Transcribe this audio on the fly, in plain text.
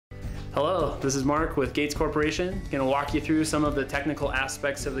Hello, this is Marc with Gates Corporation. Gonna walk you through some of the technical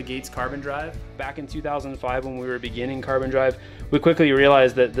aspects of the Gates carbon drive. Back in 2005 when we were beginning carbon drive, we quickly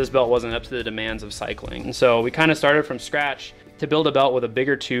realized that this belt wasn't up to the demands of cycling. And so we kind of started from scratch to build a belt with a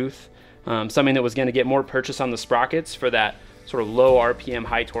bigger tooth, something that was gonna get more purchase on the sprockets for that sort of low RPM,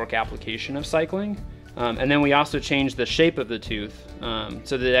 high torque application of cycling. And then we also changed the shape of the tooth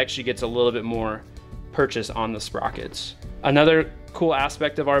so that it actually gets a little bit more purchase on the sprockets. Another cool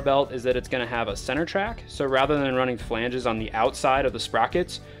aspect of our belt is that it's going to have a center track. So rather than running flanges on the outside of the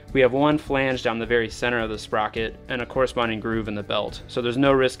sprockets, we have one flange down the very center of the sprocket and a corresponding groove in the belt. So there's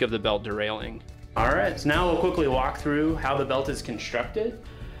no risk of the belt derailing. All right, so now we'll quickly walk through how the belt is constructed.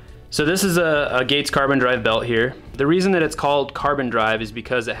 So this is a Gates carbon drive belt here. The reason that it's called carbon drive is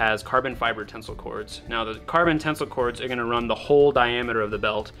because it has carbon fiber tensile cords. Now the carbon tensile cords are gonna run the whole diameter of the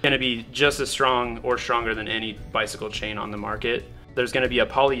belt. It's gonna be just as strong or stronger than any bicycle chain on the market. There's gonna be a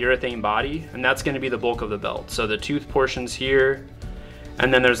polyurethane body, and that's gonna be the bulk of the belt. So the tooth portion's here,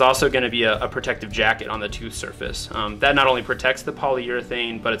 and then there's also gonna be a protective jacket on the tooth surface. That not only protects the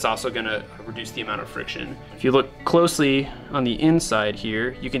polyurethane, but it's also gonna reduce the amount of friction. If you look closely on the inside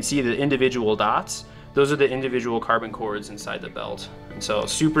here, you can see the individual dots. Those are the individual carbon cords inside the belt. And so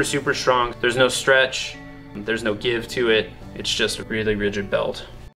super, super strong. There's no stretch, there's no give to it. It's just a really rigid belt.